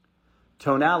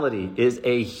Tonality is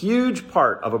a huge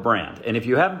part of a brand. And if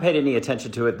you haven't paid any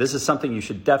attention to it, this is something you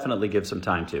should definitely give some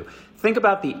time to. Think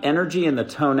about the energy and the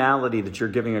tonality that you're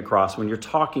giving across when you're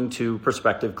talking to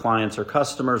prospective clients or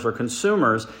customers or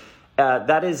consumers.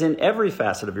 That is in every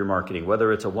facet of your marketing,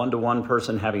 whether it's a one-to-one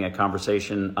person having a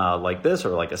conversation like this or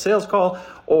like a sales call,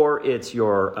 or it's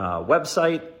your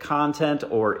website content,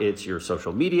 or it's your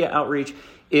social media outreach.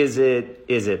 Is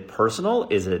it personal?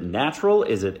 Is it natural?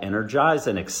 Is it energized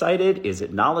and excited? Is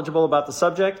it knowledgeable about the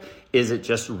subject? Is it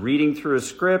just reading through a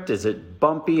script? Is it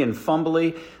bumpy and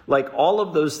fumbly? Like, all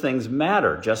of those things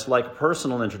matter. Just like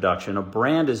personal introduction, a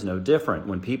brand is no different.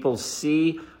 When people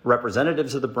see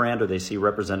representatives of the brand or they see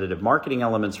representative marketing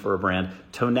elements for a brand,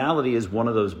 tonality is one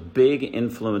of those big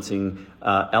influencing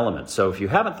elements. So if you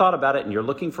haven't thought about it and you're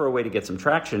looking for a way to get some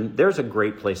traction, there's a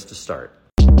great place to start.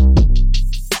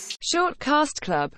 Shortcast Club.